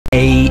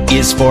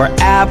is for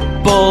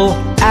apple,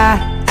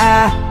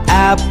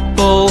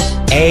 apple.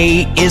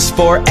 A is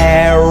for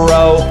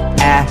arrow,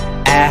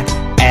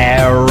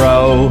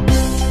 arrow.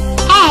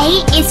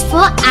 A is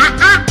for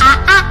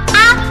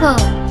apple.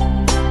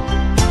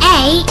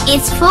 A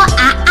is for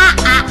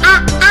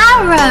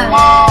arrow.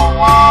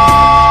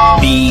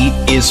 B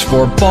is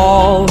for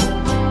ball,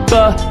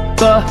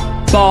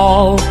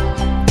 ball.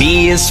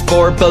 B is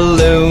for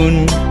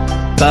balloon,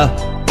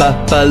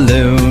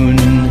 balloon.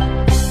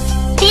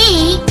 B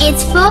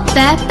is for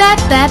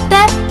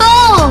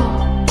ball.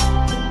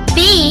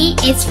 B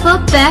is for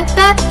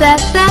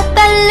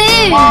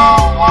balloon.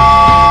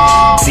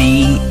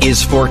 C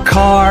is for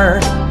car,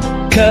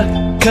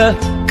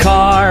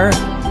 car.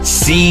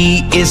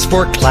 C is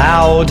for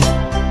cloud,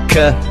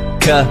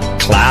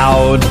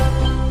 cloud.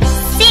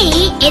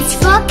 C is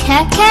for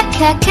cloud.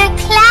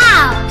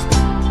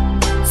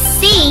 C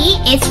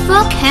is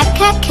for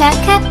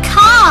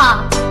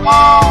car.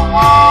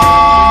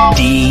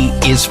 D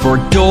is for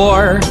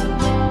door,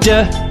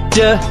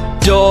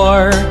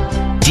 door.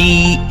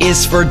 D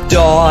is for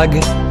dog,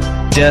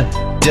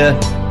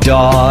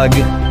 dog.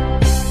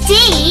 D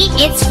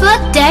is for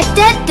door.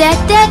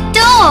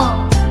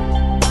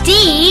 D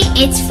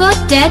is for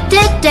dog.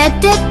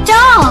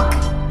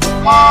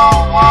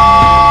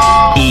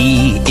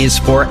 E is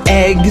for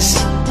eggs,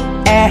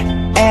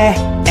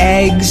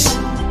 eggs.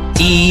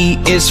 E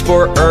is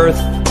for earth.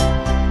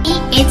 E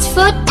is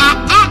for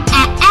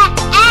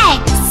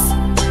eggs.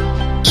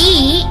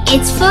 E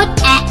is for earth.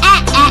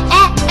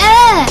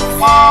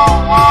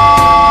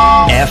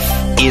 F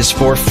is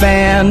for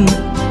fan,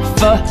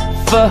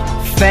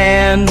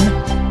 fan.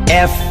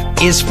 F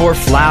is for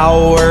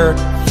flower,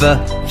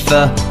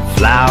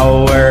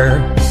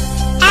 flower.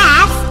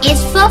 F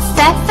is for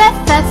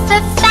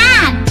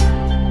fan.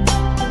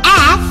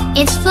 F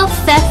is for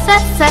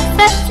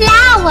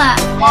flower.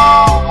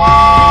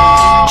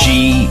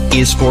 G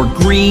is for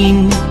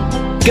green,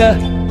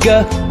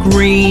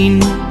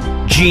 green.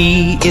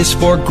 G is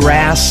for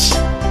grass,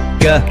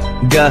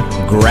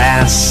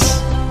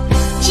 grass.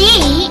 G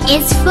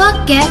is for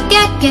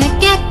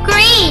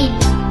green.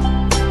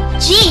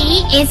 G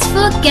is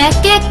for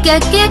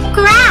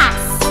grass.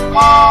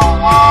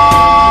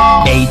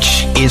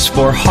 H is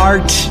for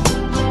heart,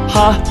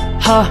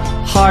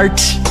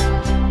 heart.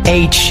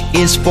 H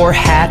is for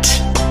hat,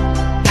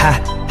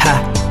 hat.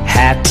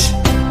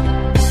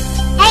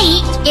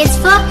 H is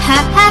for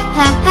heart.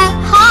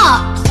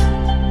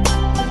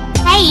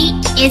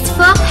 H is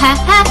for hat.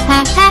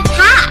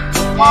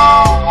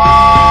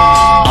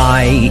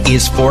 I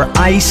is for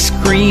ice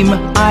cream,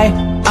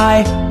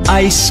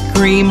 ice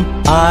cream.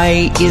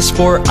 I is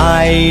for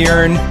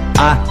iron,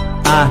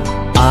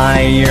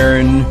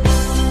 iron.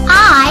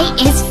 I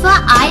is for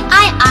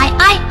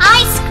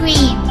ice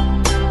cream.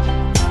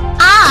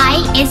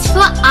 I is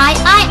for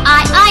iron.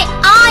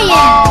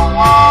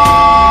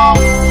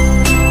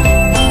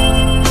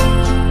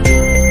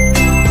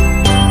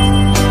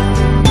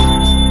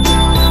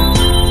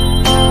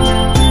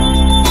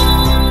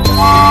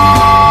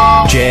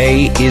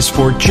 J is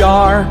for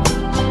jar,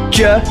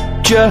 jar.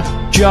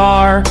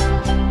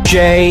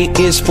 J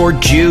is for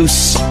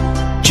juice,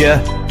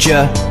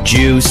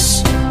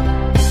 juice.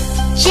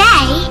 J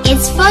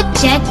is for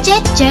jar.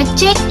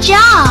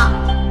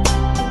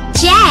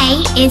 J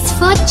is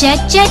for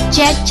juice.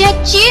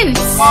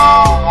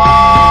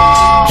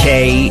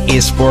 K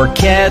is for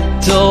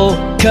kettle,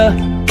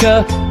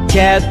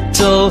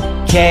 kettle.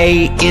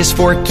 K is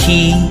for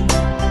key,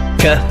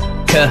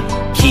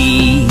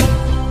 key.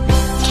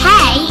 K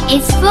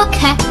is for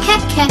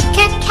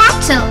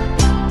kettle.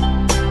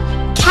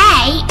 K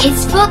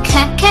is for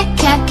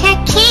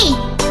key.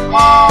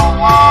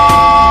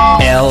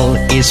 L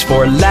is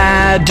for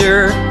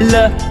ladder,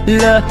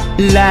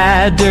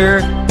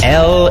 ladder.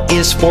 L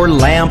is for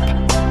lamp,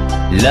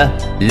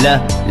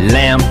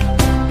 lamp.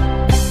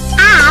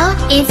 L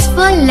is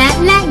for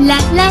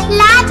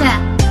ladder.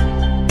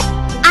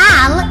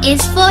 L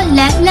is for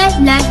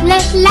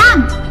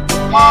lamp.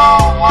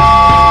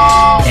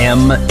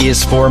 M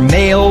is for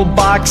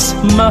mailbox,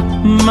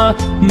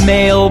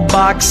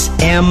 mailbox.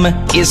 M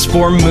is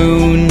for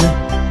moon,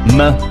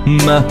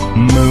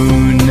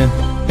 moon.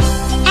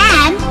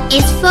 M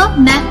is for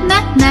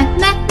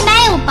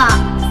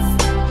mailbox.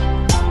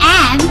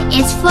 M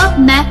is for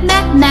moon.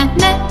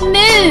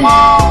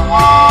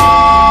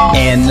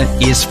 N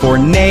is for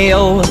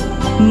nail,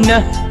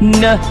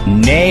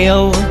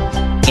 nail.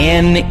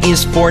 N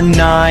is for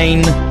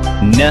nine,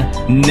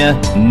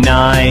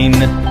 nine.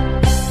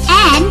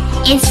 N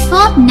is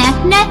for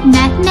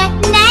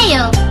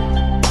nail.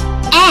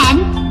 N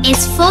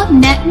is for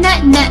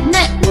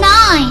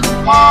nine.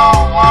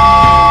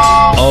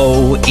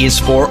 O is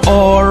for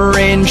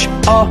orange,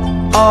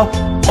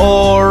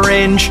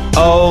 orange.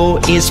 O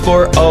is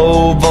for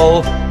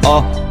oval,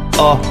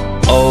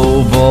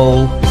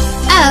 oval.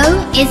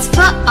 O is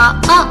for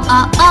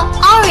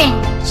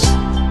orange.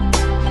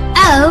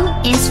 O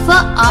is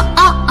for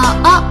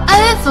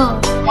oval.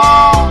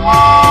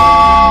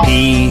 P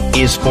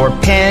is for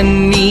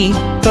penny,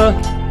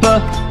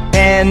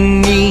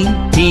 penny.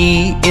 P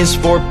P is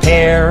for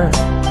pear,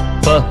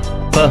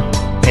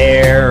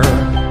 pear.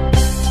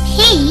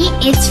 P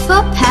is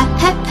for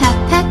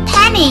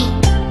penny.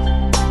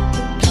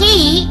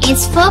 P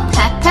is for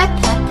pat.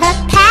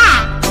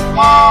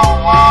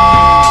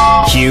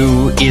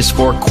 Q is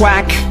for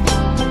quack,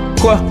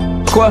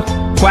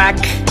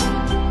 quack.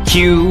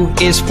 Q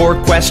is for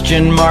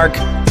question mark,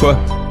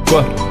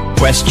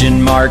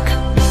 question mark.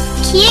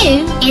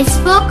 Q is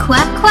for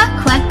quack.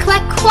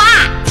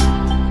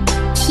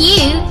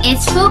 Q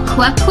is for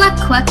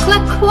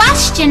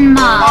question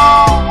mark.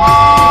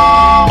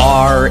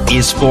 R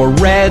is for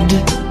red,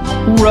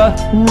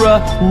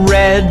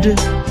 red.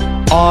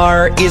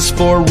 R is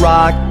for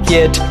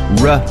rocket,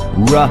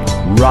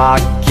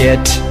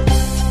 rocket.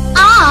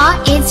 R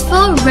is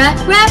for red.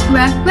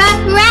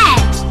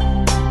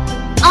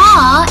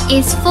 R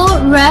is for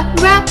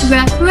rocket.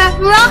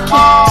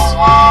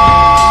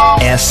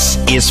 S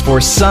is for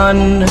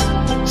sun,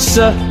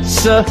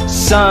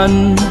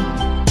 sun.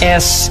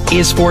 S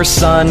is for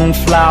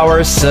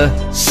sunflower,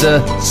 sunflower.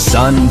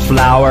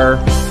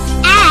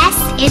 S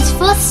is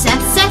for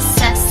sun.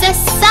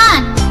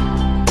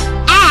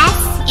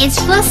 S is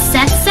for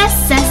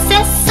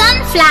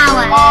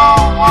sunflower.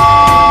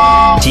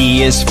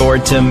 T is for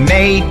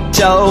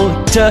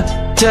tomato,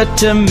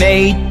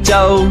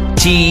 tomato.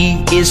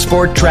 T is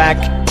for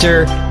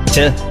tractor,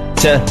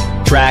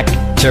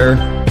 tractor.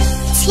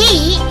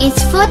 T is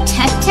for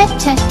tomato.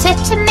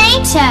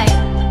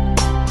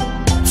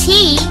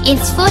 T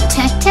is for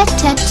tractor.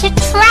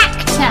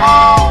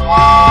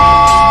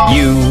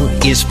 U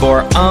is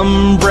for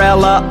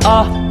umbrella,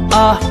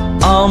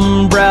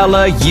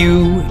 umbrella.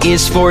 U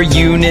is for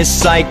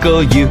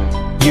unicycle,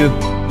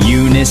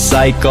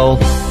 unicycle.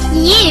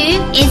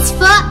 U is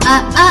for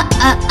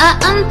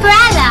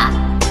umbrella.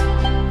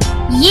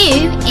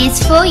 U is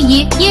for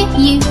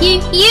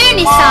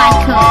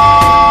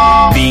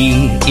unicycle. V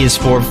is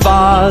for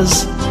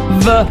vase,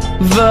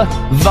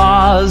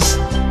 vase.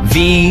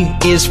 V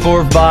is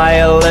for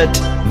violet,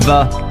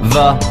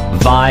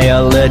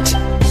 violet.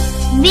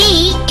 V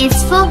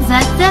is for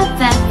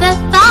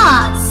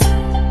vase.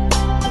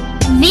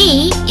 V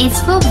is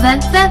for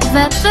violet.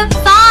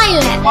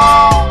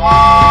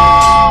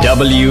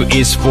 W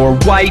is for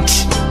white,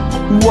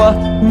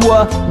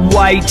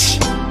 white.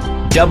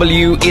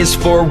 W is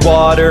for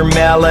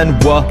watermelon,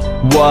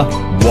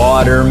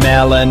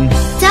 watermelon.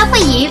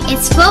 W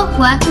is for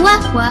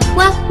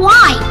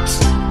white.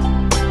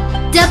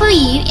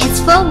 W is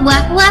for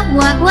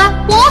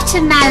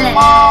watermelon.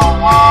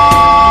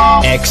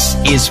 X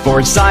is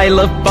for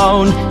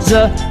xylophone,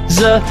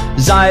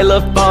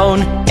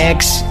 xylophone.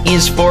 X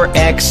is for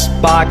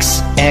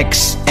Xbox,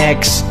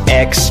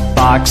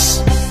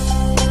 Xbox.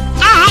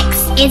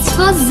 X is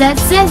for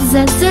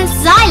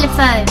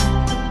xylophone.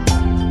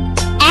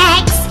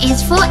 X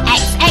is for Xbox.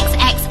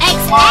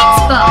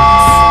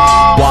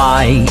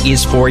 Y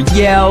is for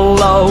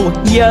yellow,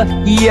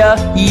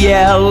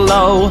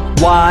 yellow.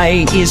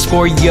 Y is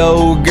for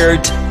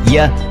yogurt,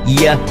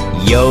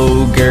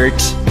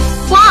 yogurt.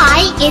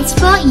 Y is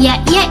for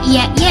yellow.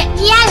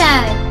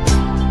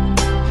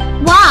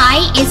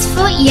 Y is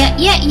for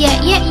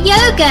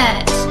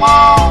yogurt.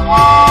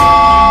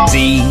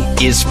 Z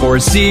is for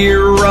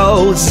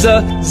zero,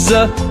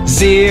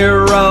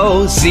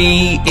 zero.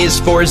 Z is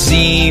for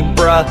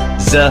zebra,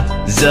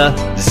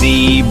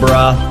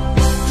 zebra.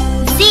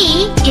 Z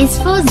is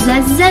for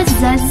zero.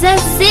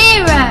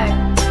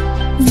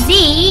 Z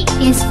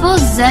is for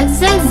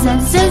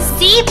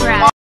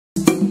zebra.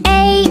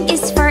 A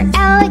is for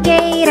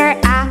alligator,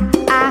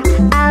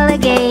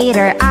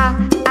 alligator,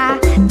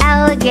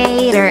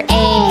 alligator,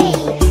 A,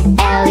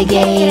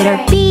 alligator.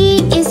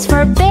 B is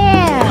for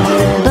bear,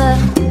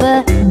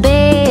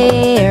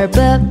 bear,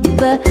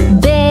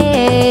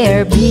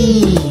 bear,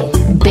 B,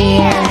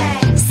 bear.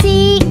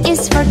 C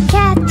is for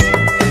cat,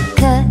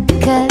 cat,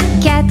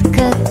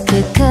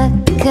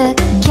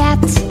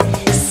 cat,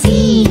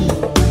 C,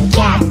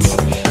 cat.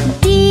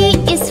 D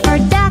is for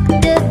duck,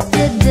 duck,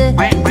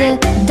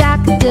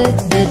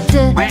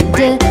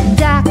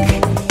 duck,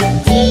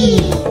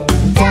 D,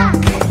 duck.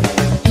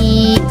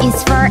 E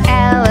is for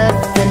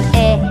elephant,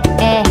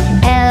 elephant,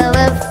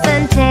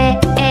 elephant.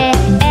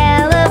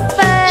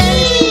 Elephant.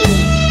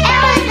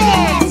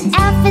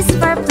 F is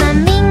for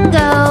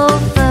flamingo,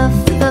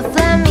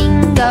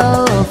 flamingo,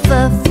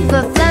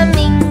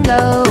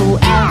 flamingo,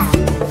 F,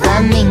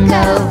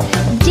 flamingo.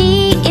 G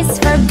is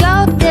for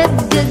goat,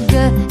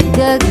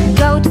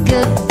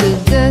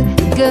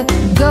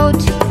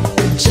 goat,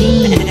 G,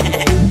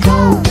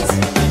 goat.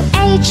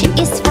 H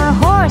is for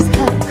horse,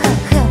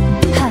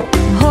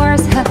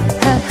 horse,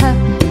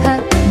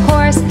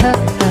 horse,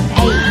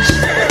 H,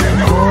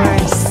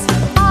 horse.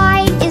 I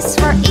is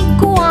for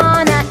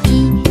iguana,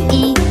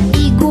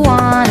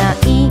 iguana,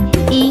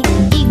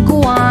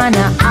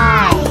 iguana, I,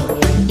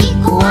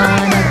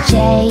 iguana. J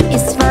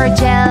is for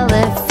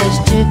jellyfish,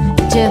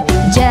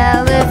 jellyfish.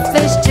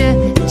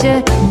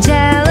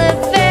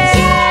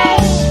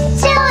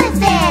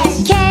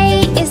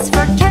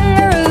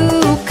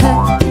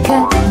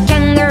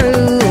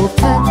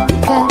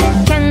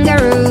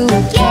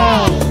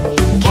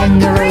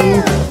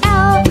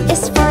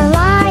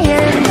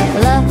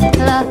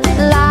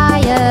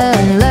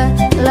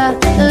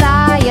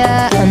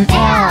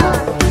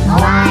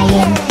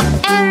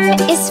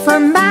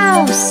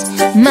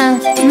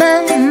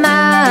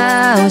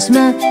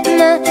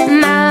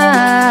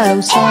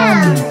 Mouse.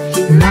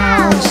 M,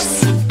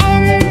 mouse.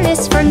 N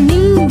is for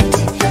newt.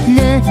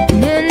 N,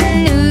 newt.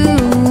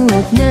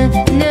 Newt.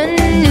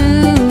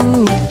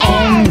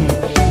 N,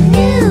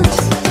 newt.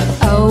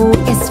 O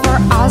is for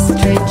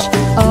ostrich.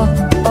 O,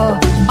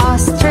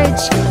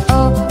 ostrich. O,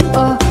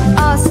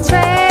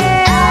 ostrich.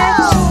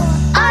 Oh,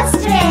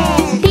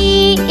 ostrich. P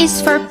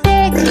is for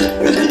pig.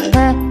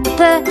 Pig.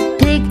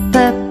 Pig.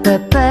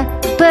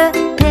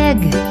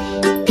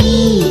 P,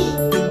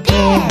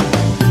 pig.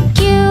 Q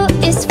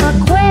is for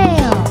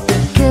quail.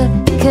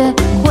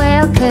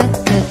 Quail.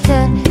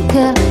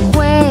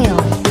 Quail.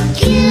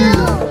 Q,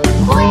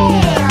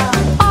 quail.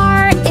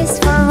 R is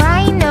for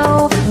rhino.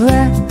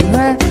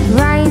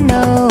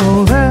 Rhino.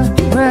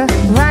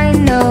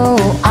 Rhino.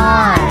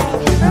 R,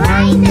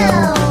 rhino.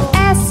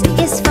 S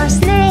is for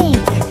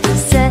snake.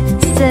 Snake.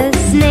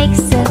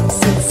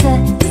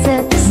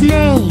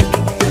 Snake.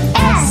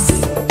 S,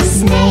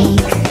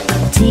 snake.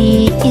 T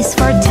is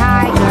for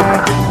tiger.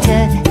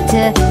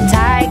 Tiger.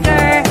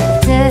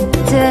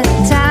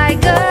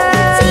 Tiger.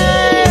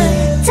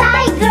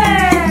 Tiger.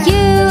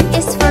 U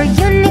is for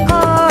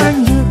unicorn.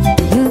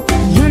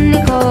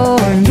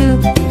 Unicorn.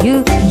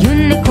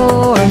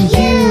 Unicorn.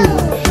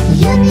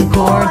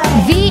 Unicorn.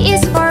 V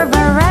is for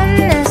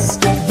varanus.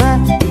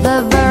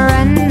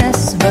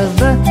 Varanus.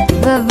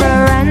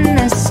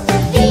 Varanus.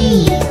 V,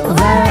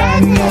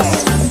 varanus.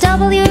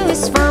 W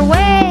is for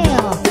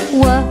whale.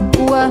 Whale.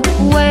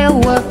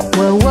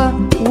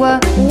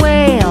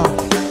 Whale.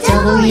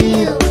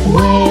 W,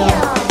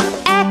 whale.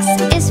 X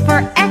is for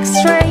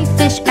X-ray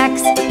fish.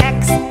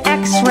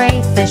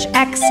 X-ray fish.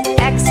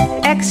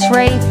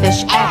 X-ray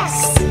fish.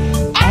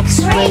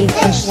 X-ray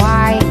fish.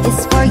 Y is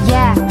for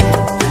yak.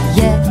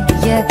 Yak.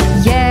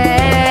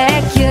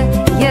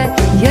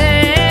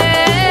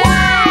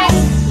 Y,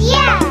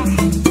 yak.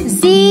 Z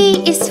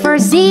is for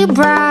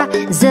zebra.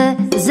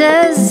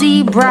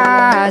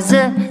 Zebra.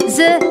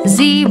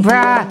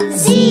 Zebra.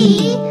 Z,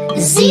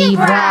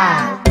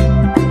 zebra.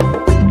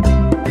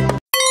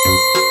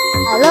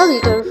 Hello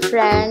little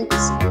friends,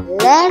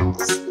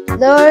 let's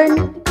learn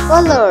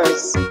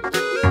colors.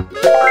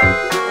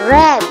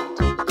 Red,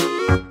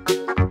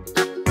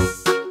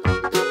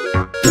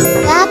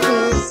 that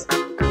is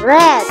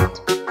red.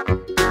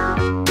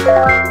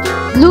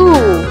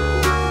 Blue,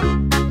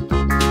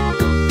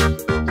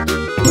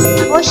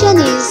 ocean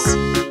is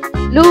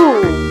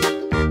blue.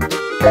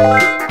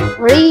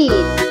 Green,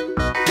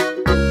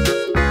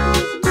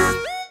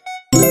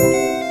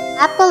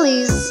 apple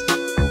is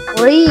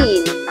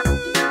green.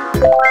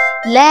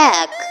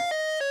 Black,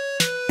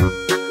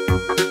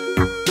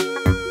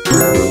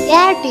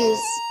 cat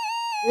is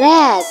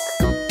black.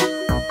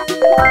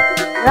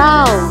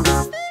 Brown,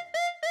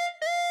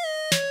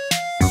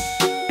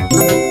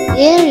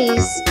 hair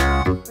is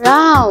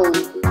brown.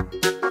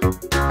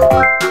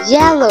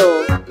 Yellow,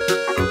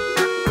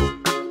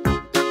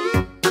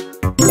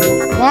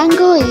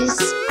 mango is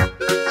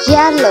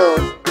yellow.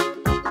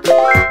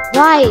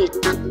 White,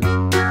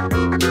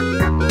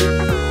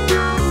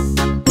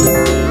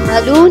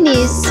 balloon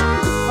is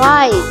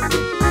white.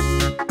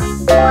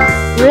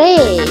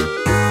 Gray,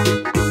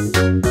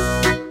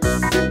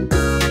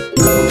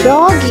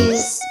 dog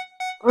is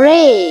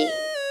gray.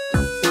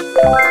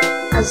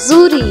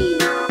 Azuri,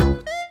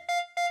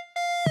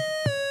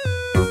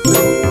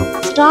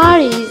 star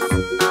is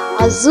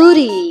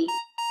azuri.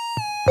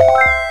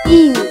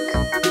 Pink,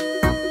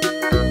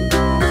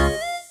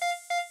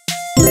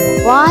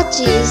 watch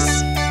is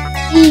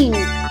pink.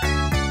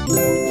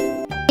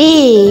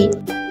 A,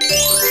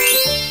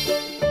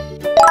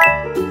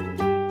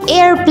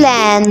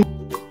 airplane.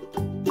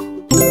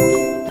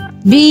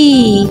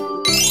 B,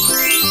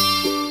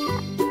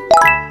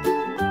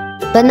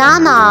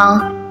 banana.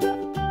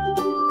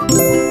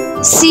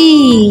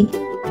 C,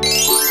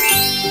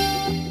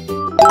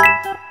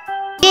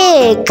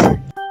 cake.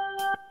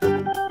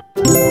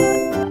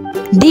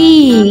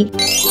 D,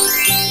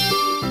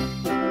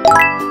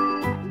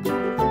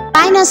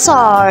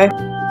 dinosaur.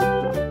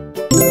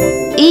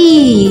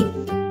 E,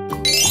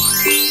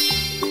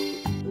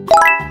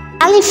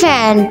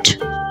 elephant.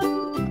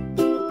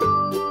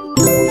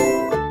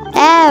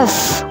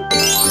 F,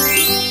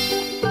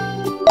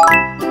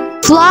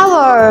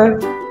 flower.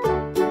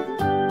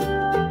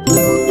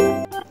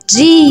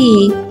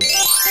 G,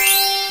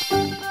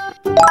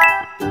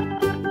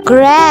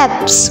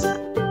 grapes.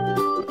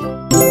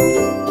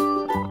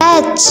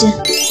 H,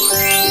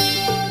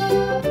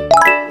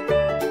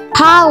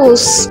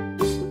 house.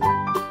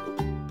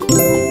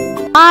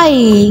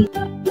 I,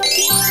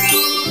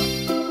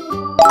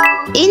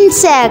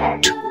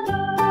 insect.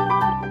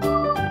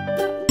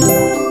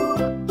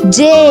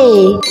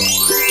 J,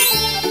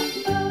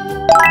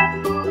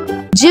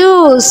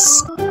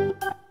 juice.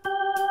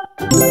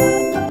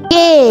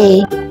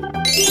 K,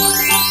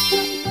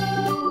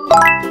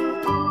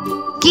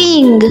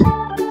 king.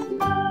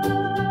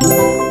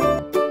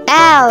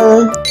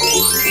 L,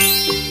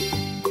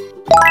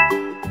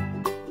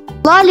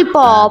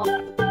 lollipop.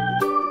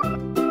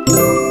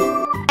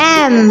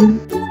 M,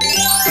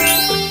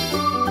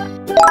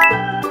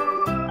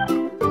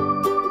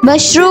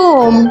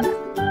 mushroom.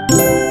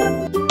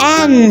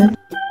 N.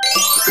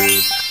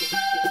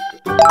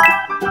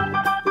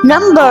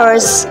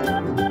 Numbers.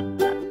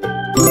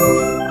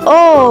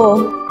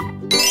 O.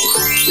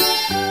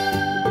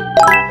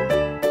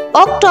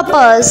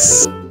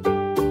 Octopus.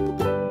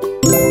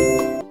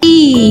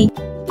 P.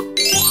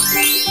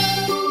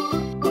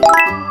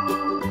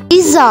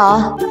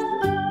 Pizza.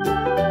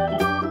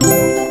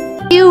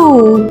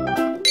 Q.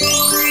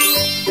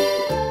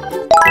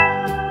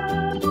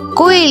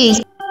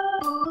 Quilt.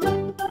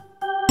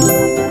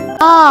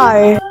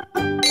 R.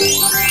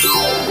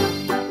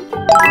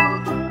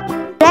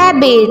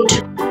 Rabbit.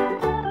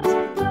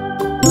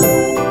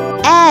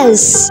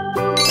 S.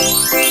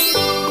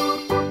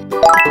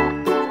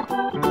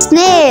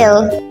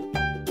 Snail.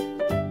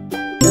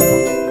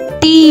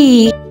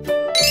 T.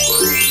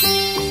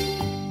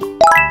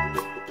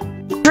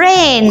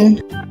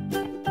 Train.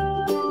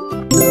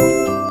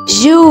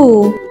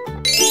 U.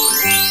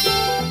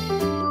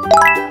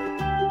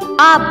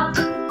 Up.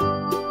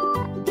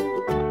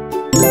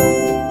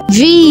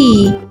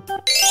 V.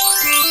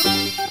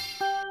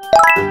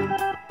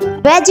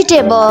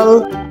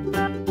 Vegetable.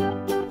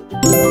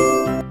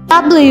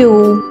 W.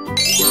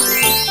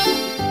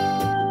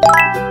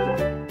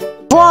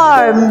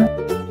 Worm.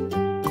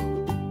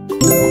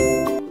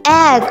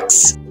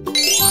 X.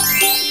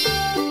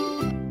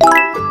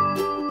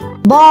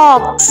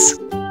 Box.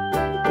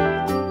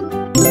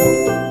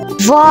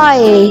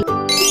 Y.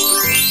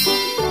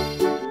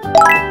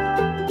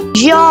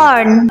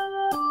 Yarn.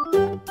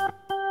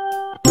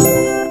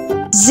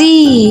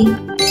 Z.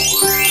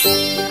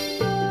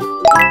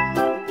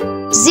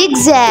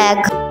 Zigzag.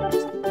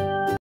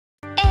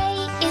 A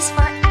is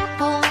for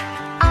apple,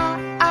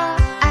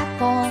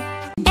 apple.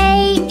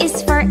 A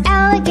is for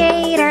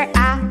alligator,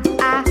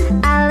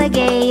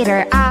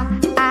 alligator,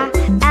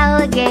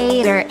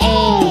 alligator.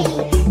 A,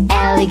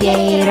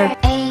 alligator.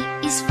 A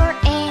is for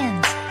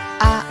ant,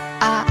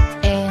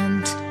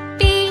 ant.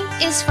 B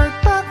is for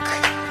book,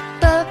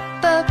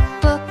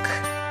 book.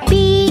 B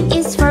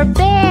is for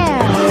bear,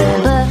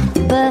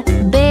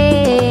 bear,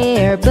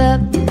 bear.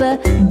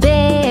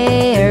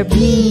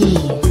 B,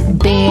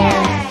 bear.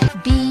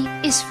 B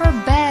is for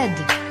bed,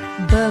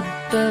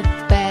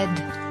 bed.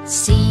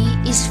 C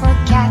is for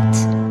cat,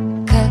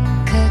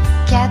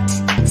 cat.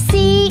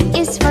 C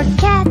is for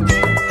cat,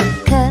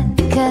 cat,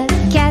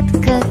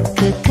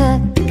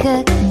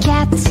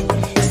 cat.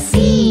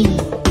 C,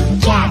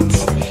 cat.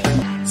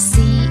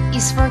 C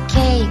is for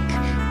cake,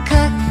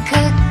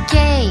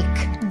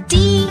 cake.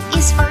 D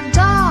is for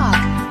dog,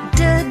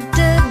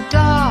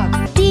 dog.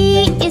 D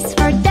is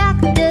for duck,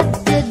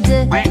 duck, duck.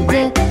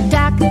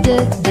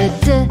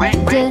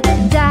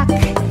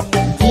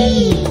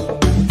 E,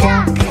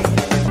 duck.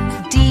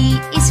 D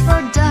is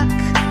for duck,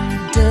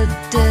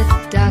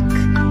 duck.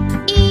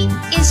 E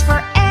is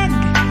for egg,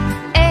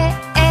 egg.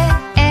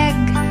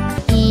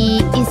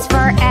 E is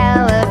for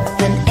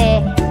elephant,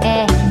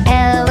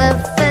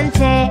 elephant,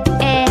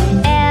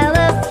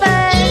 elephant.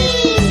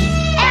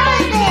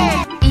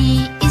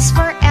 E is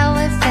for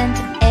elephant,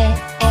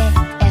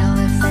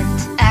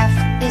 elephant. F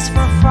is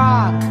for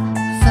frog,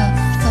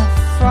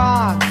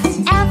 frog.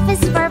 F is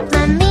for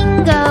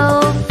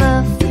flamingo,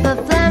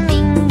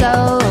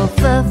 flamingo,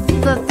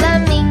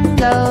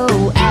 flamingo.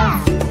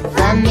 F,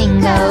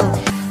 flamingo.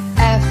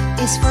 F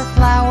is for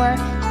flower,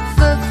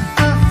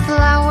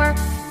 flower.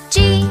 G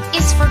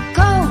is for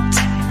goat,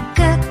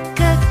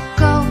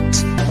 goat.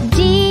 G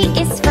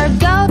is for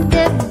goat,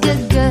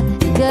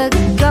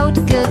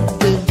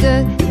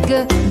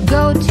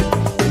 goat.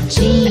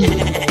 G,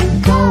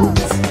 goat.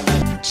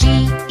 G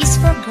is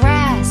for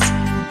grass,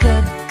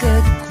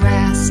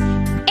 grass.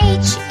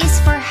 H is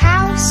for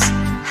house,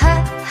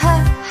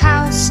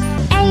 house.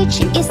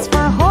 H is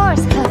for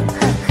horse,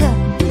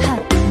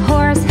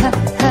 horse,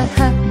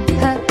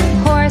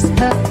 horse.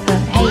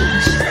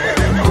 H,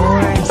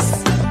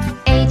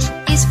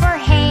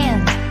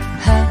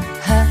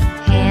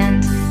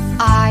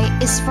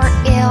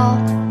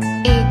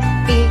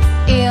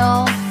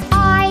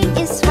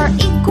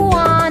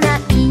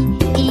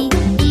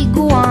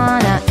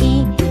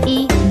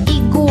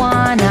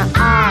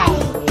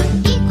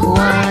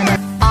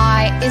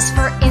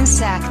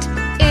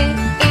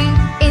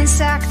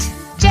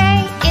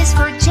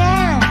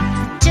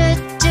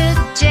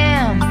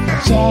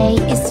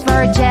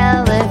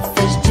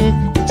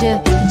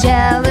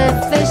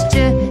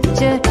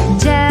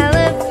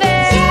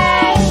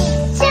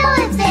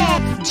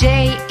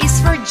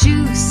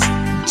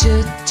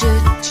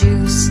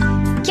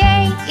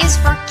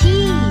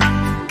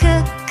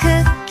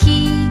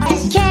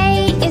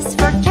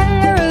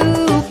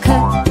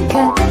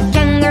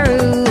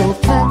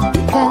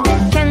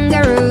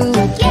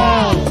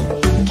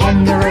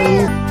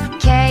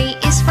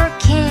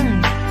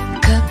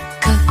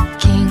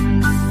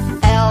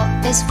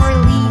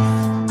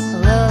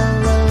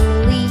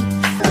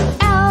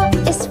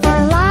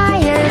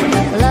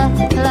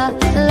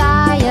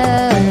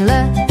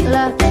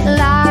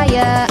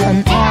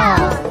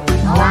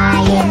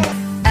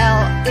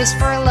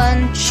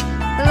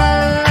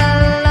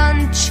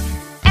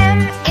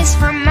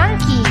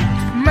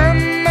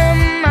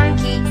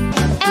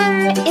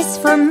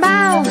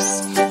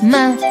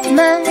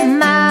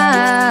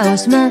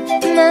 mouse.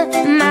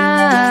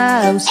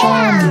 Mouse.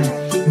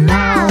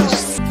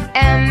 Mouse.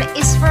 M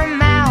is for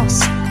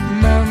mouse.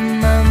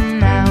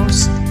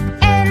 Mouse.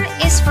 N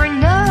is for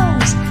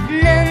nose.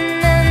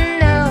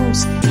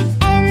 Nose.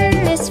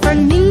 N is for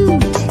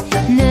newt.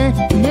 Newt.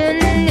 Newt.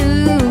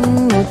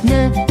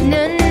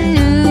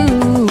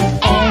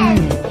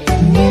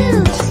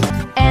 Newt.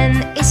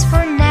 N is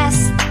for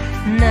nest.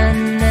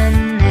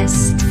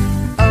 Nest.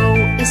 O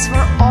is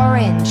for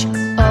orange.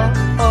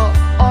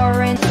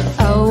 Orange.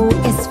 O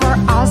is for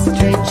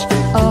ostrich.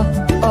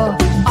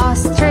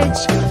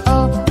 Ostrich.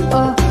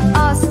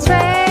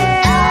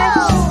 Ostrich.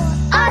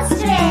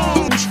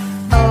 Ostrich.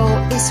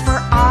 O is for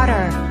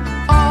otter.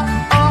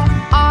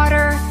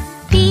 Otter.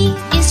 P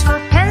is for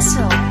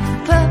pencil.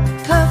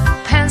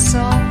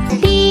 Pencil.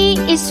 P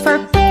is for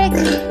pig.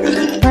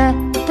 Pig.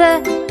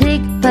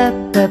 Pig.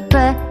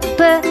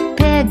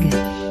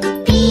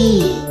 P.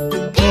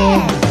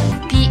 Pig.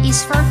 P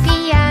is for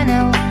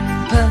piano.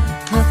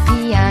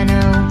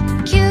 Piano.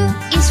 Q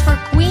is for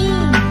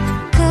queen.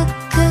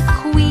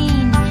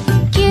 Queen.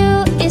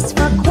 Q is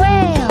for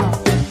quail.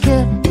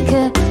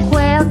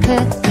 Quail.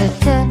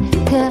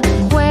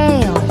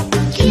 Quail.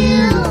 Q.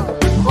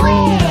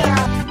 Quail.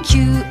 Q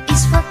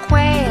is for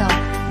quail.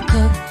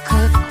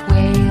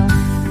 Quail.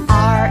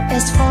 R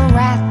is for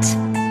rat.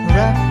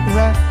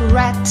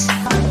 Rat.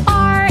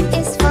 R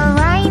is for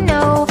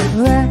rhino.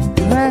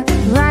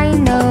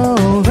 Rhino.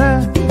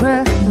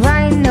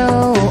 Rhino.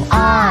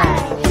 R.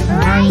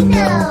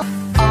 Rhino.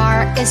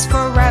 R is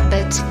for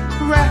rabbit.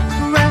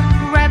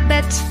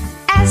 Rabbit.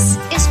 S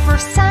is for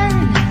sun.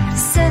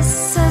 Sun.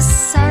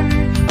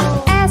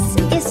 S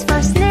is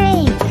for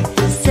snake.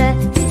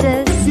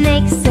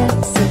 Snake.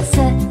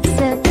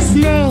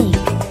 Snake.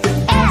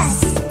 S.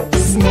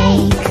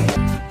 Snake.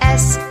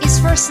 S is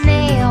for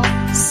snail.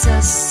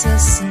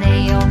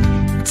 Snail.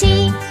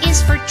 T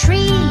is for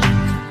tree.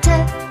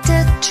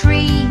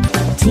 Tree.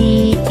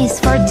 T is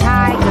for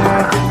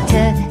tiger.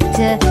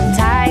 Tiger.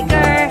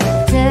 Tiger.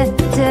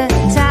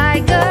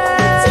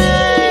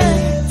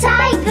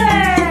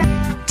 Tiger.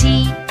 T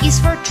is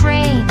for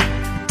train.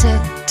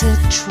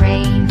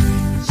 Train.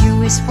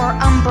 U is for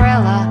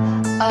umbrella.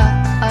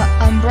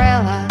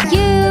 Umbrella.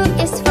 U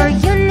is for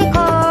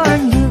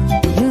unicorn.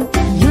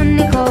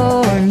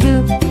 Unicorn.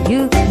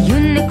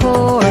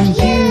 Unicorn.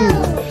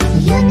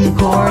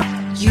 Unicorn.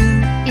 U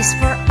is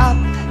for up.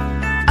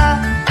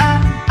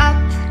 Up.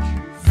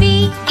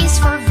 V is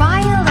for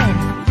violin.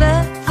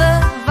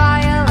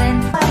 Violin.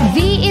 V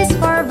is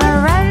for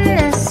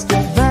Varanus.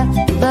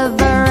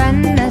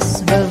 Varanus.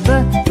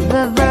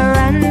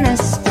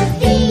 Varanus.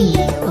 V.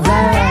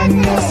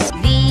 Varanus.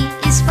 V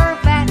is for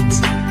vet.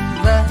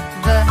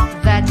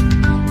 Vet.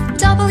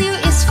 W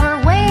is for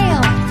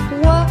whale.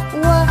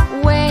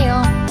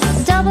 Whale.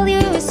 W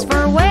is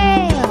for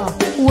whale.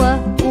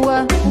 Whale.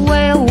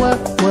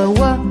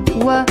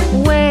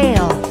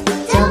 Whale.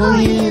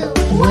 W.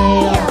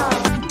 Whale.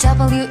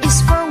 W is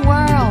for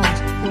world.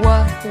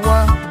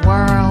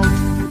 World.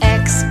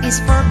 X is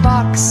for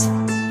box.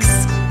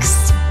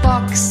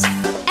 Box.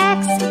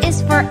 X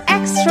is for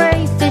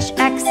X-ray fish.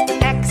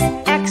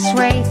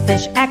 X-ray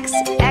fish.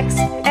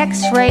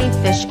 X-ray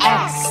fish.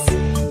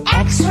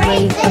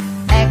 X-ray fish.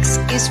 X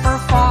is for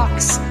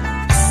fox.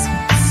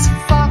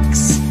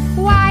 Fox.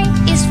 Y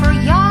is for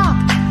yacht.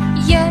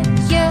 Yacht.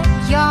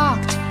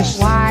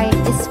 Y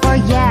is for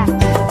yak.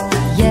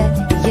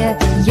 Yak. Yak.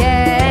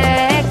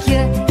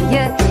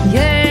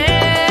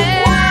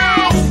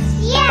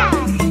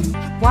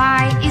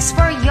 Y is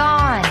for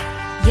yawn.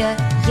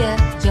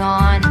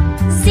 Yawn.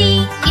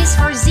 Z is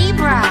for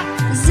zebra.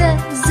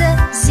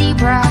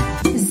 Zebra.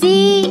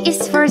 Z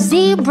is for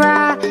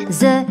zebra.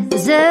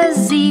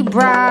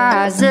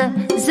 Zebra.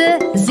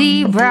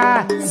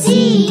 Zebra.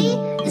 Z.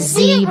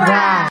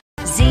 Zebra.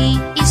 Z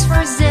is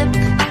for zip.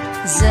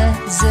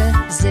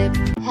 Zip.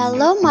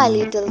 Hello, my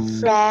little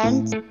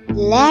friends.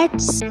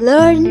 Let's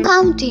learn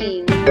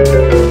counting.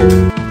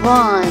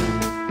 1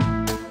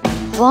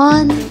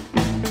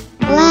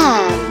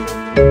 lamb.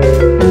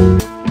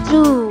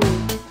 2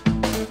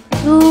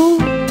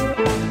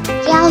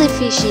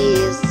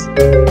 jellyfishes.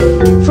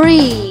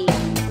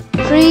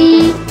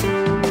 3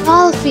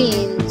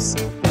 dolphins.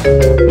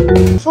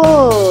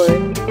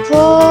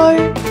 4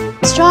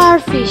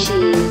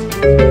 starfishes.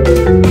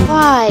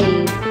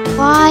 5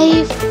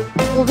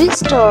 movie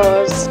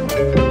stars.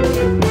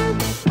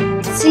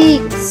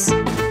 6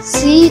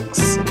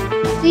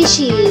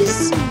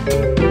 fishes.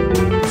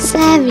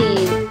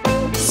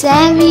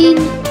 7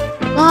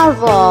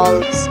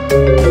 narwhals.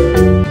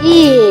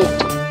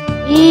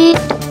 8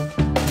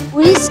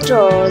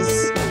 oysters.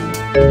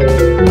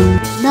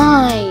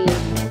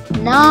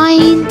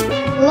 9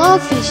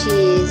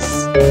 glowfishes.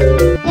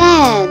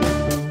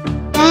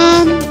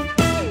 10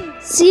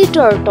 sea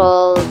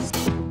turtles.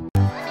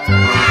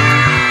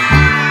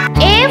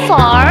 A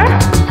for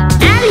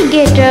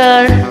alligator.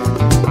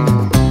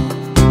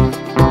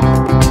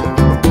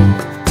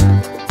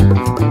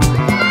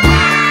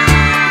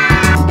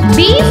 B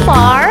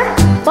for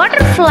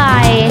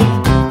butterfly.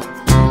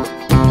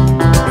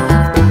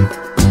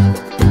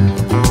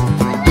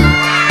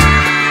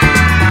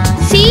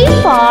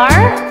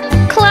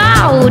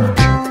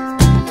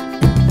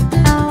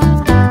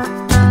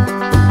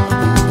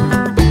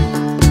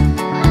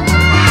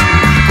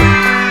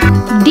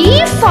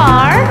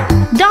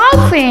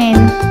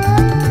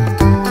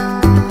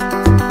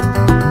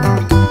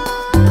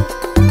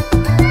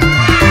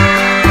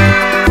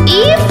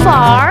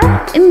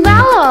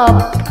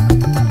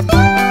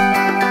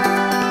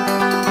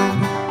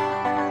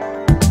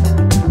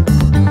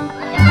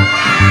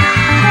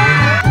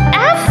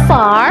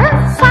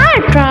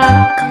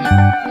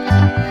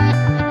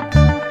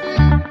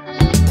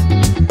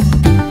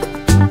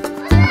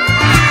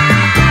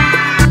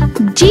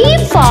 G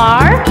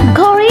for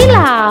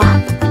gorilla.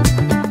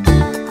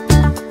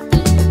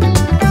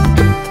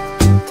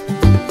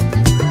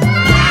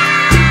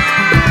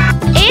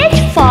 H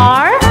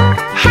for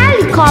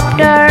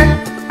helicopter.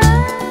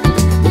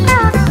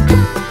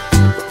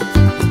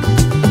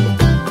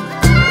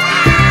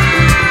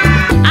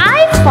 I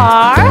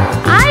for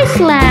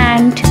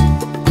Iceland.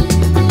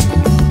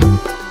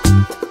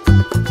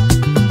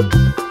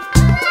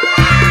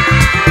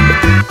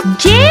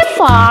 J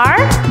for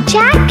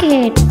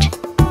jacket.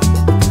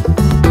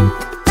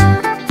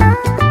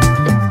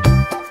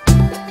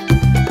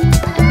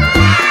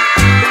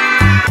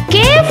 K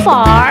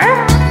for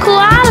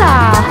koala.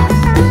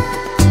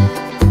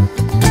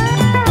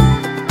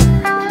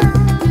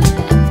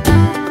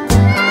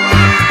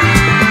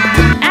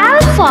 L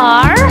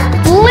for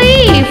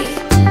leaf.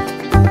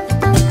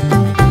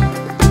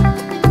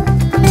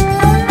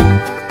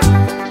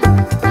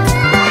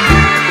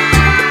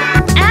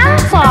 M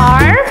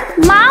for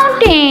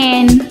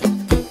mountain.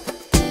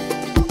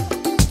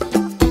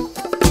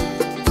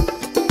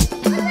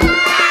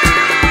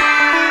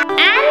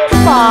 N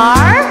for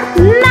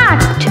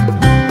nut.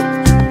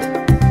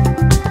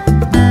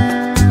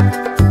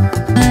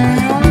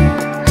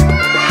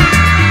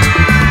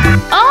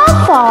 O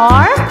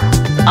for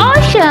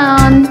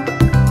ocean.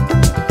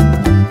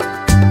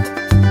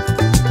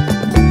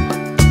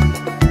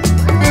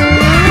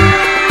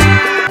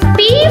 P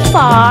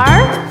for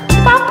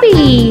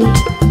puppy.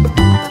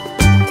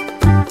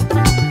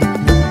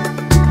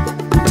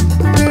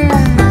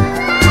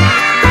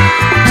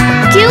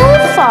 Q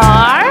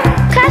for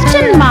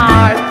question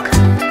mark.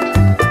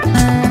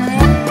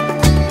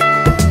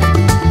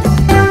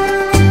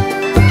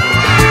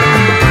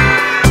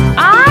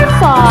 R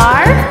for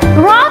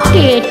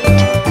rocket.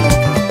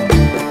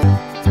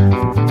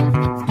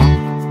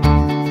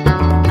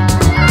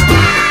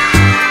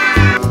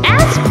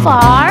 S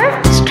for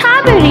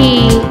strawberry.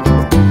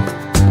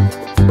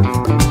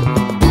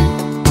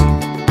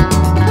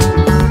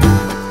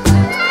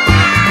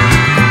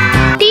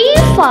 T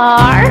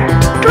for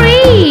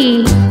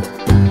tree.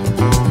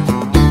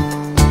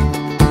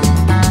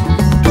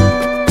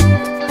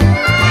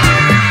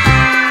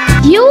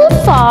 U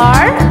for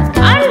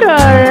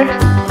under.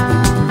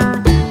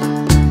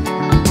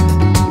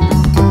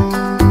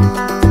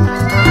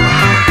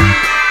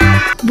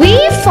 V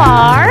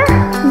for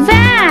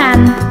van.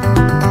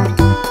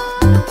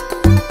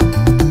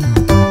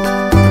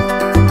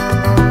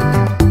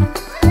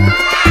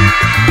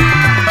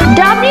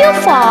 W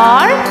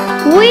for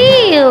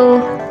wheel.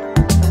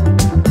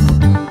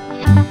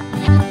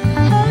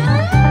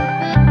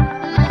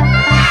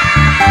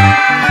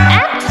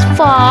 X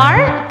for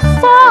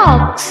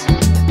fox.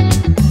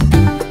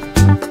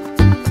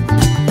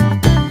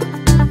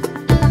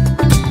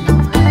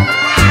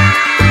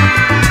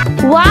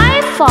 Y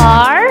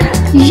for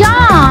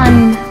yarn.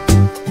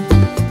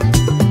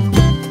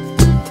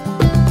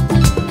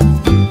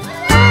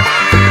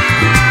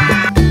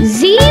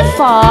 Z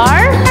for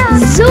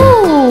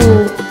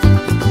zoo.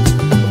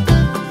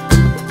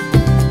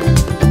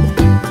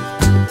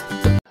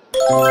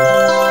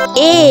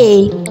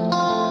 A.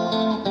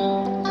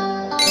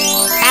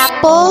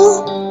 Apple.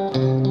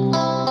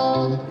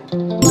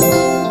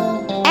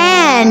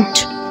 Ant.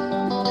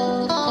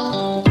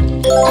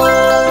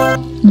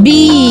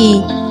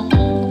 B.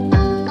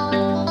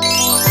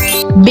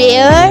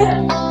 Bear.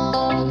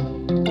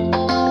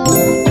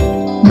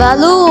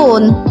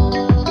 Balloon.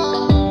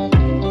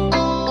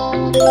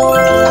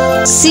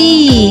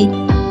 C.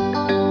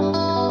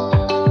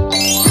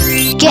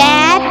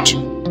 Cat.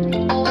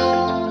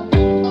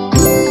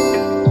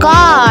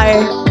 Car.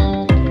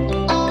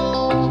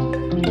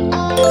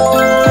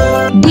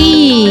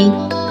 D.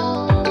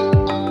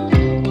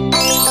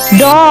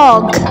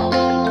 Dog.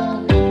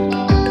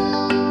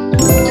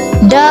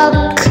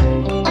 Duck.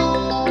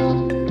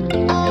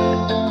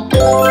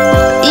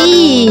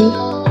 E.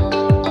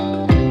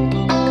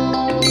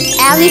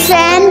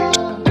 Elephant.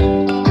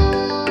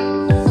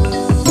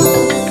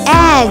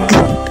 Egg.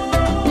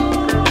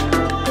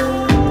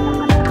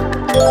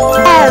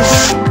 F.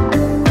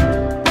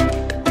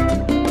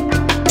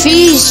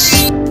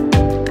 Fish.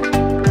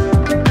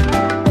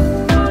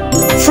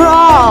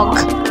 Frog.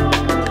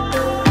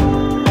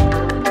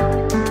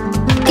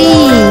 E.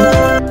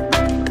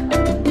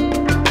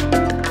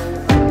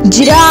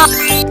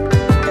 Giraffe.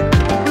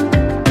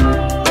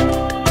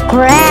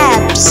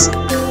 Crabs.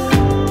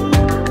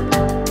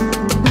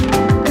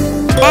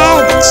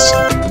 H.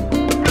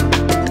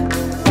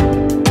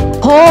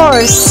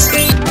 Horse.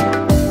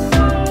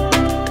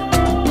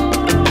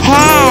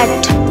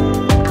 Hat.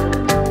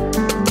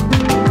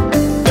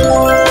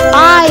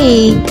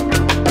 I.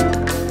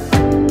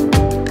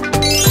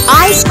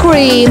 Ice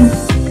cream.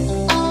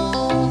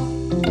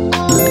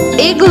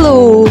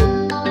 Igloo.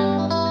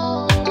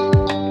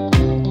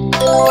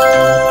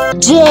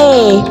 J.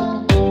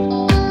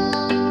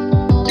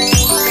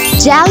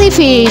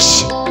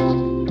 Jellyfish.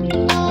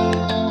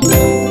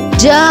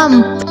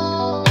 Jump.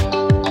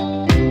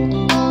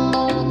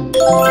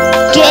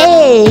 K.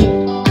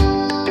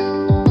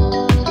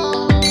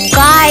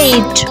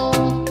 Kite.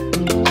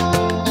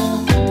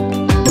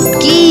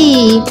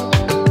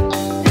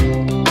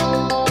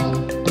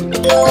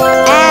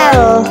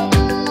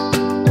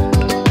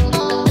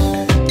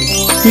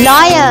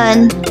 Lion.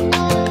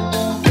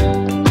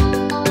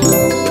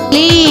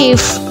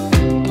 Leaf.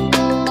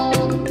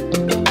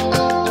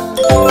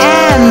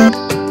 M.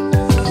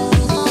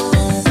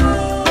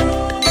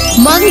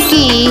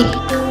 Monkey.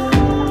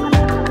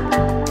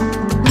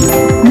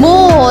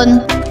 Moon.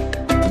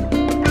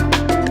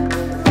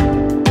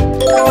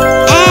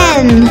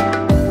 N.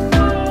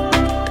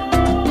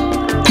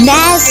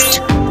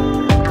 Nest.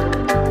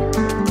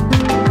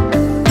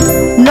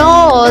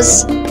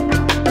 Nose.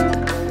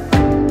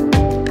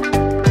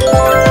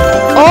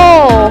 O.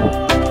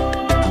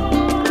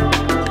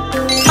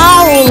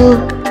 Owl.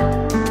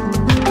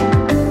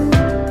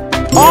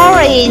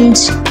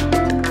 Orange.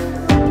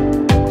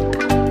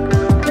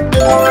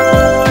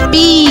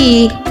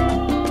 P.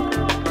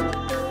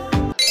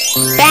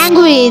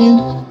 Penguin.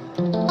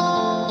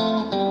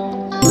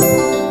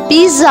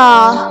 Pizza.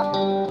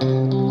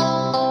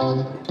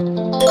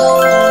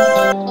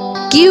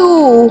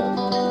 Q.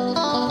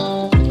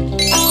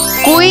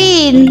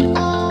 Queen.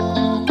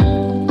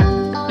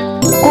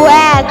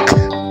 Quack.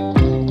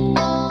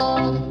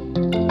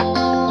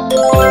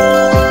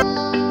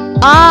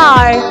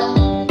 R.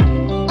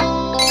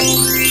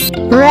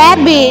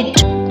 Rabbit.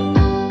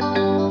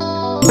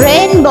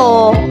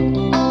 Rainbow.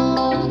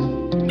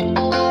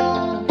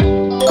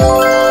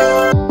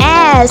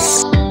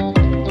 S.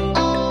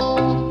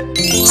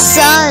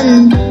 Sun.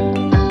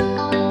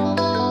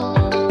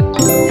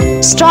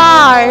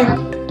 Star.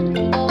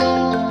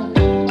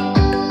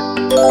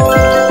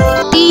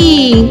 T.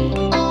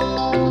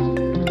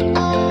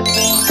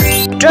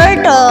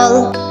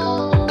 Turtle.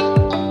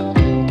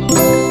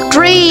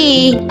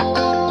 Tree.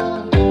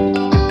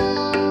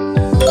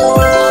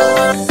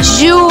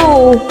 U.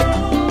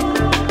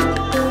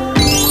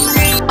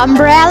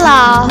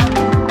 Umbrella.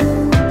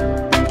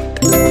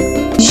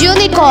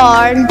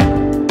 Unicorn.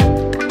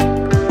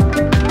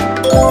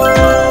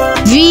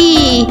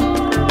 V.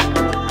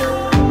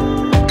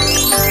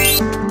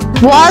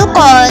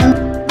 Volcano.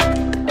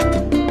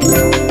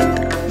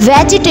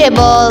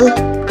 Vegetable.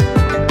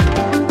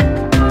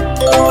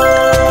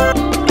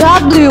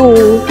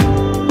 W.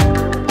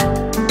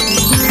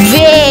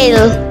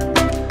 Whale.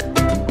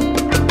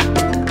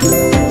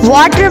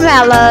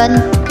 Watermelon.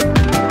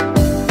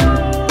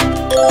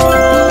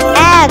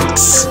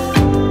 X.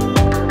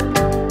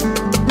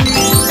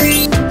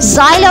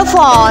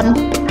 Xylophone.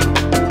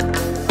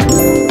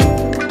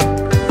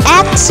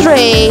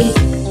 X-ray.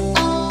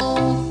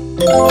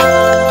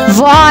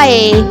 Y.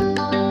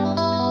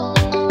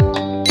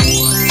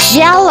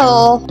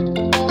 Yellow.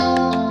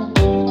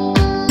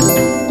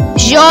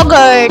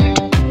 Yogurt.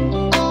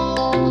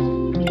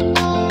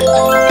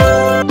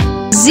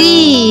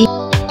 Z.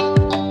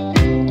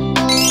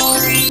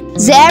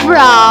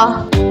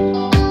 Zebra.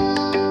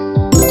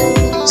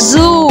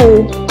 Zoo.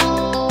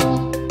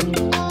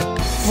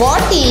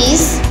 What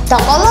is the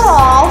color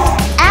of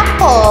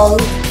apple?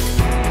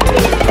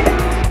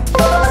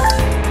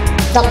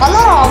 The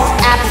color of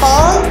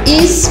apple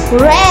is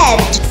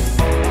red.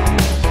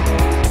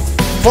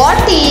 What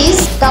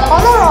is the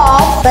color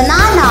of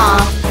banana?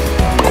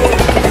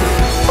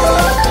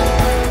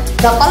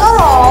 The color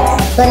of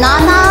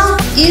banana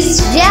is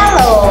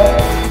yellow.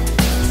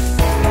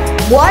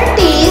 What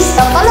is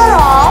the color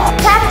of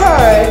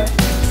pepper?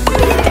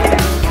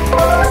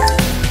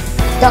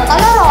 The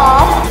color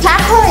of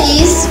pepper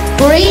is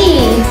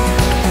green.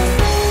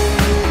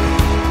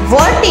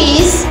 What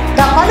is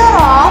the color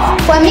of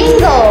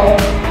flamingo?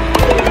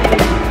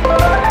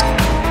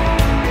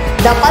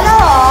 The color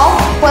of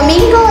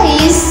flamingo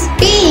is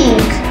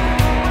pink.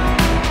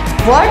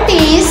 What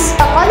is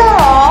the color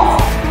of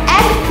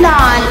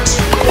eggplant?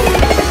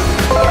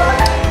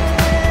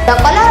 The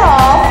color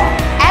of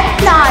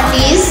eggplant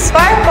is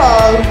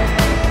purple.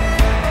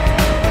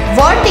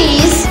 What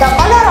is the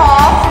color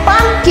of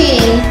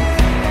pumpkin?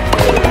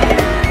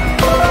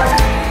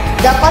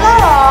 The color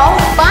of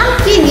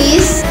pumpkin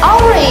is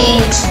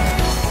orange.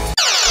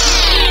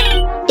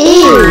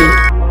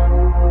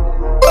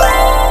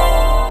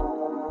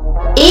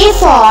 A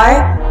for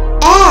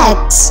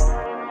X.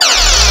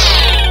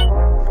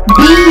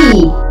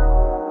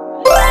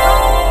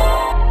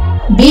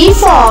 B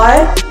for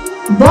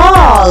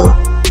ball.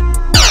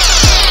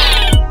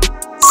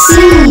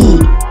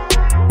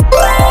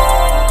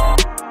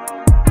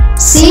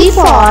 C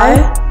for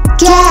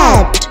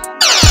cat.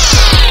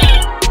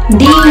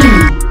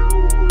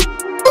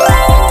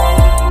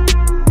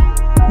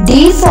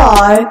 D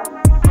for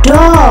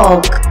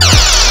dog.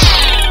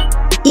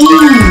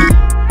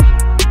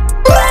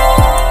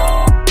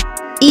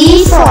 E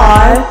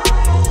for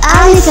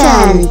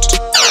elephant.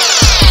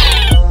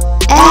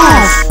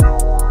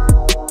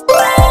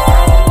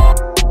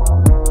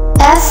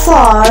 F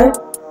for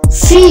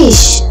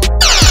fish.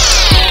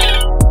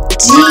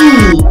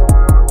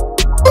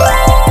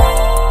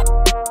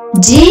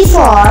 G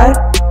for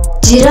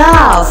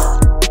giraffe.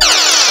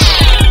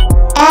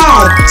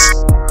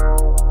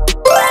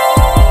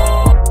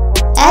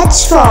 H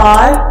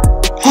for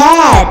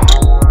hat.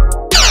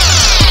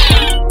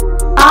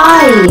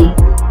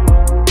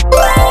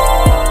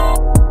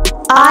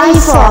 I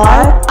for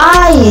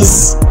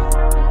eyes.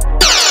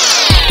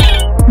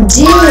 J.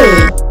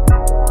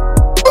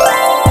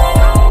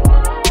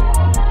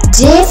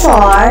 J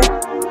for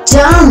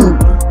jump.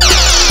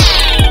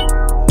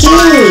 K.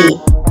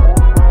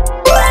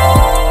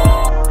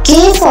 K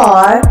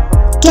for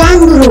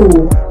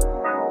kangaroo.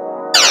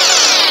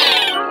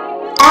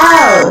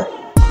 L.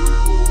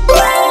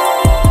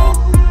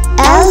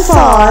 L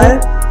for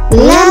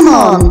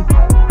lemon.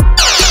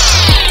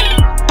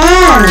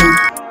 M.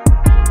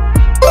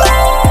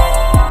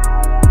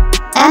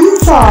 M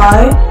for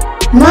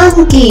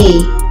monkey.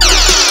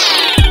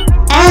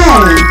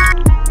 N.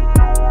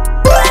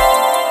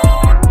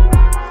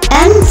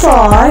 N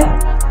for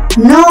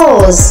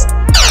nose.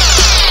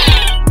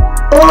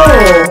 O.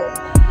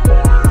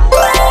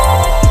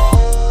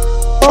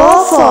 O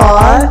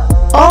for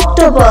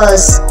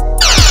octopus.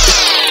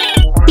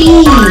 P.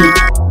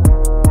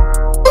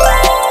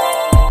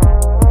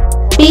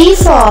 P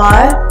for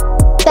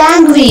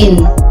penguin.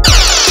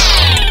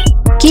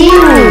 Q.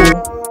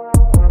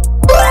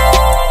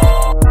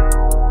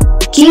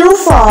 Q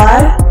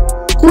for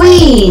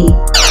queen.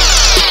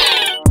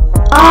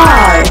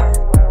 R.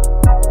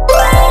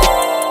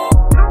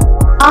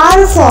 R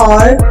for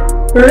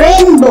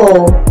rainbow.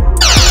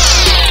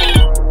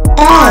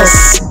 S.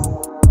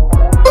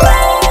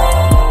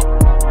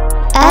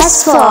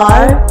 S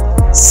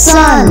for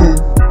sun.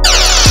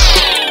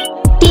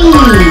 T.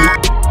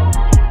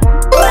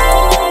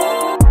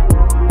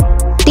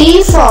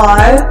 T for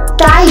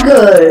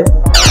tiger.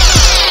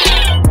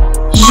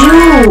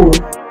 U.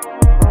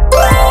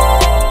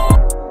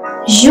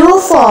 U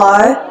for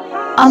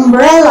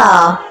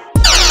umbrella.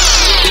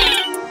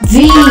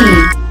 V.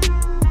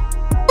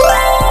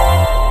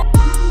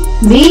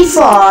 V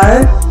for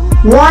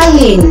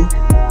violin.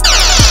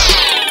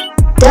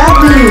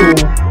 W.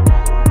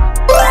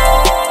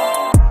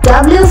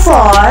 W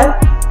for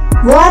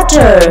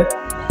water.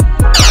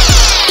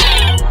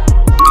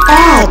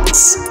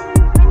 X.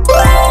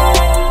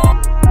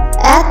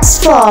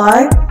 X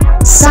for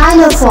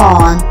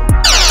xylophone.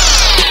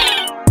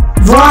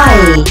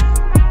 Y.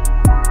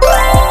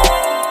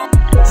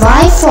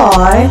 Y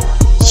for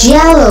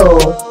yellow.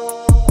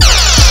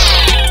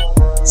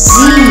 Z.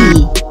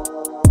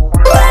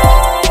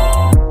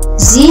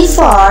 Z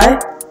for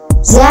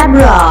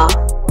zebra.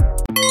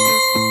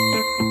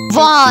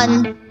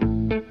 1.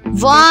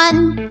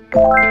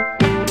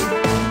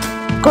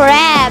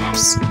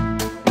 Crabs.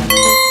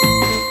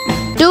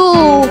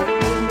 2.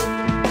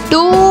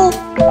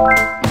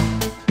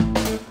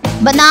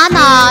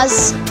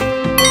 Bananas.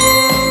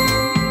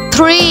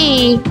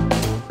 3.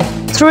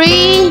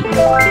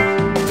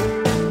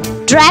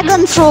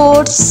 Dragon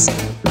fruits.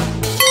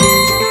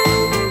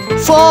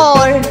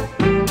 4.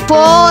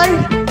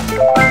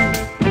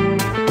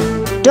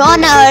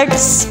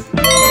 Donuts.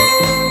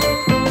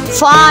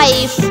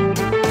 5.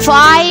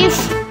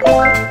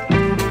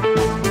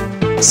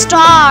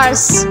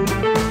 Stars.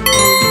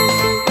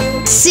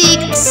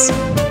 6.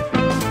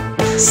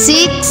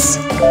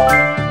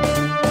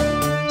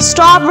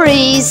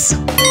 Strawberries.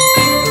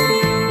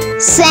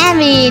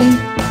 7.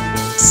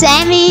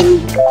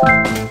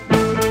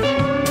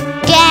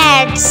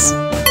 Cats.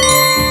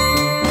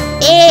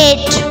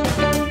 8.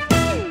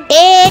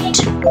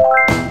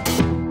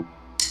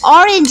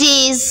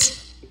 Oranges.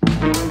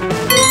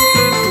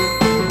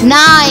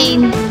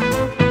 9.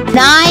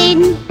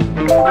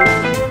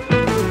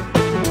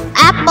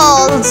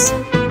 Apples.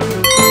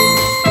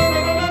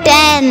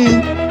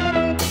 10.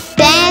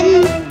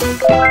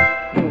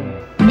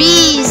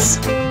 Bees.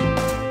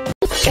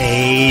 A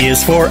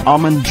is for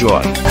almond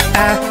joy.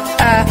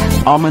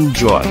 Almond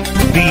joy.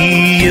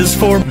 B is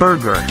for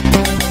burger.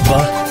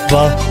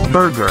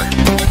 Burger.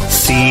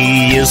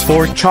 C is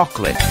for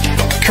chocolate.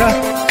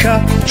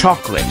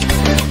 Chocolate.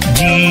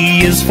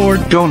 D is for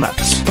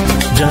donuts.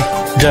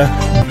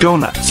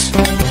 Donuts.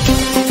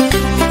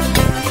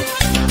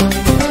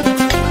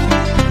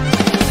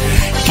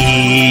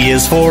 E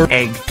is for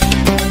egg.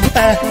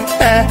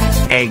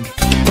 Egg.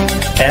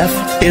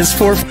 F is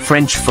for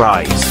French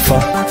fries.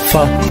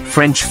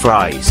 French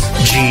fries.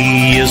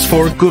 G is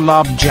for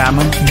gulab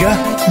jamun.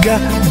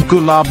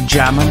 Gulab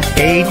jamun.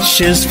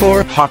 H is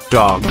for hot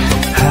dog.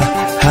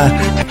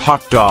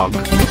 Hot dog.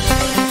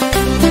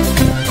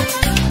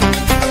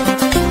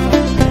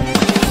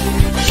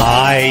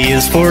 I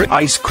is for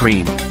ice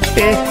cream.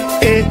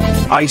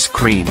 Ice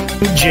cream.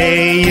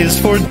 J is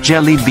for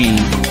jelly bean.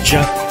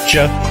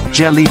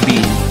 Jelly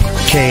bean.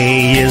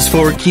 K is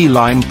for key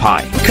lime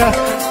pie.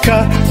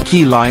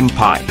 Key lime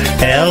pie.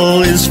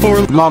 L is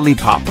for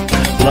lollipop.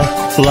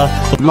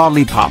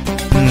 Lollipop.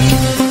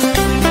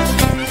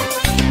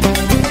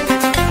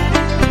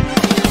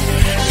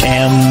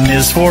 M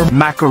is for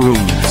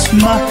macaroons.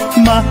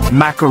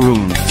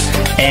 Macaroons.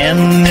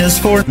 N is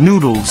for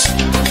noodles.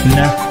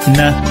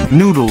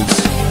 Noodles.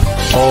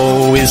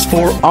 O is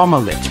for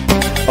omelette.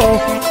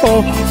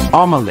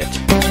 Omelette.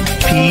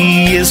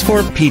 P is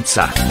for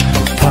pizza.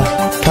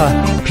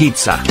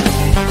 Pizza.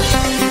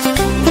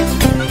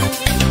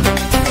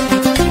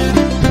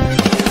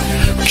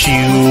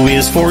 Q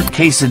is for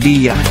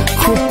quesadilla.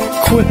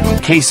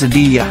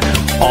 Quesadilla.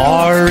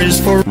 R is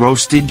for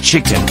roasted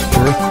chicken.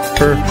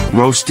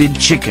 roasted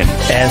chicken.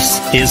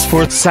 S is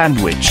for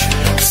Sandwich.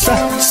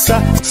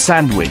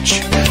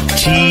 Sandwich.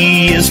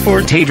 T is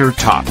for Tater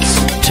tots.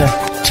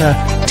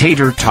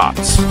 Tater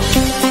tots.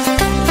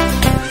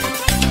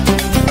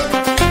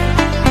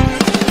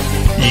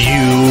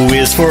 U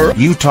is for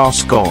Utah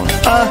scone.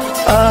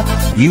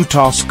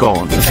 Utah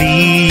scone.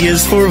 V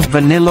is for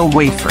Vanilla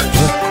wafers.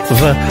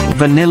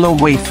 Vanilla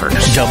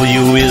wafers.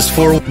 W is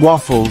for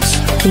Waffles.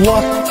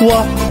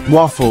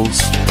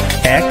 Waffles.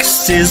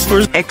 X is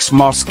for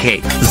Xmas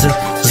cake.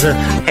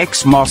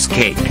 Xmas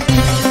cake.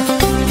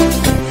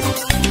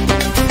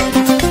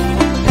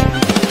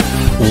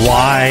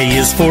 Y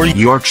is for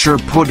Yorkshire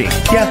pudding.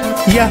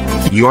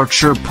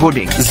 Yorkshire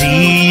pudding.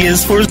 Z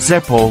is for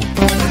Zeppo.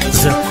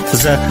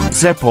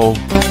 Zeppo.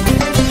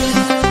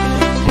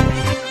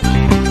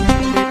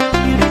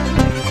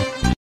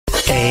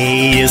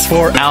 A is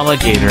for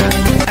Alligator.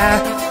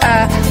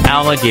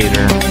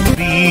 Alligator.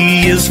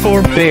 B is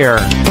for Bear.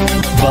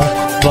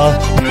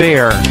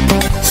 Bear.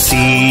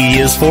 C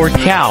is for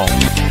Cow.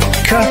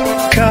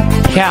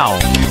 Cow.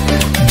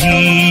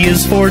 D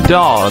is for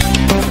Dog.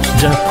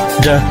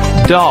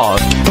 Dog.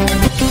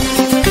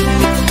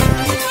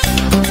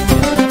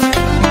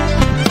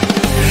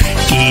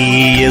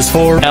 E is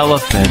for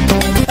Elephant.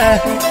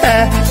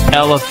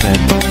 Elephant.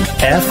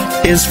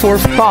 F is for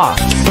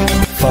Fox.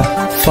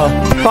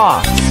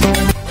 Fox.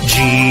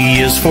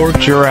 G is for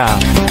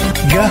Giraffe.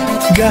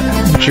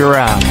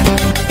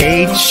 Giraffe.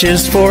 H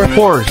is for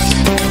Horse.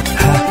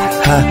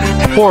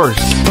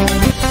 Horse.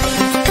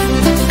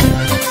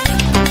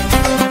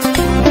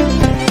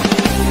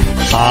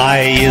 I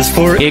is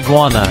for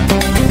Iguana.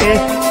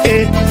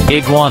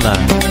 Iguana.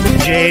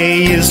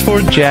 J is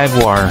for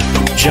Jaguar.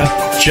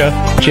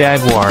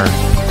 Jaguar.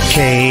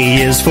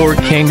 K is for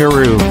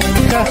Kangaroo.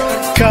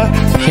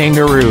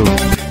 Kangaroo.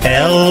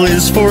 L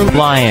is for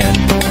Lion.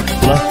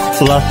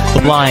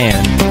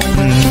 Lion.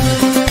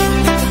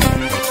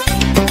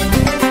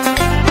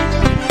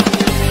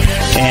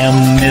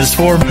 M is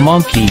for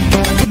Monkey.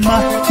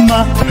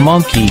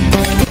 Monkey.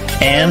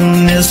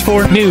 N is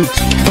for Newt.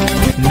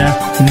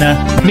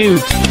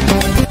 Newt.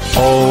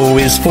 O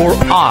is for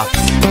Ox.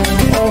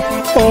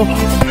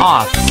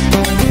 Ox.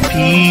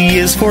 P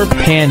is for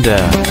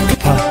Panda.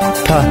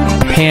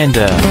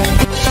 Panda.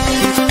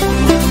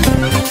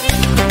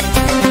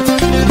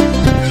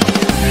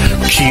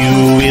 Q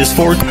is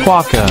for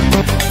Quokka.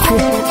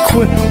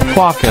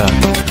 Quokka.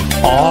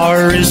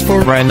 R is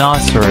for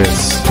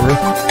Rhinoceros.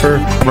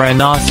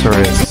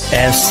 Rhinoceros.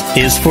 S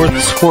is for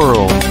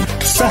Squirrel.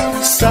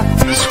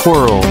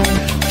 Squirrel.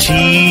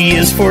 T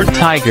is for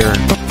Tiger.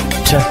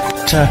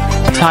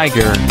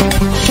 Tiger.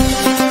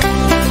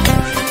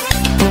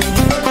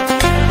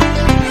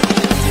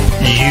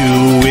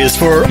 U is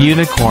for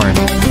Unicorn.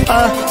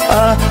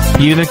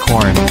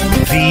 Unicorn.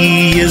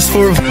 V is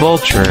for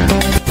Vulture.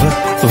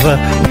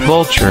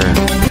 Vulture.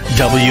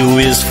 W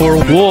is for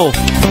Wolf.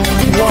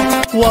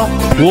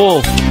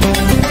 Wolf.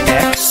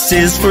 X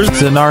is for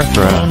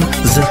Xenarthra.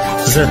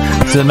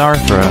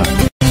 Xenarthra.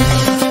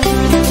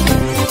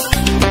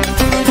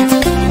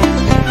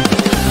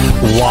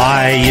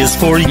 Y is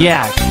for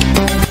Yak.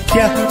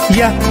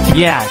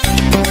 Yak.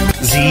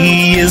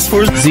 Z is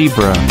for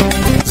Zebra.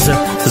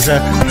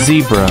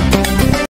 Zebra.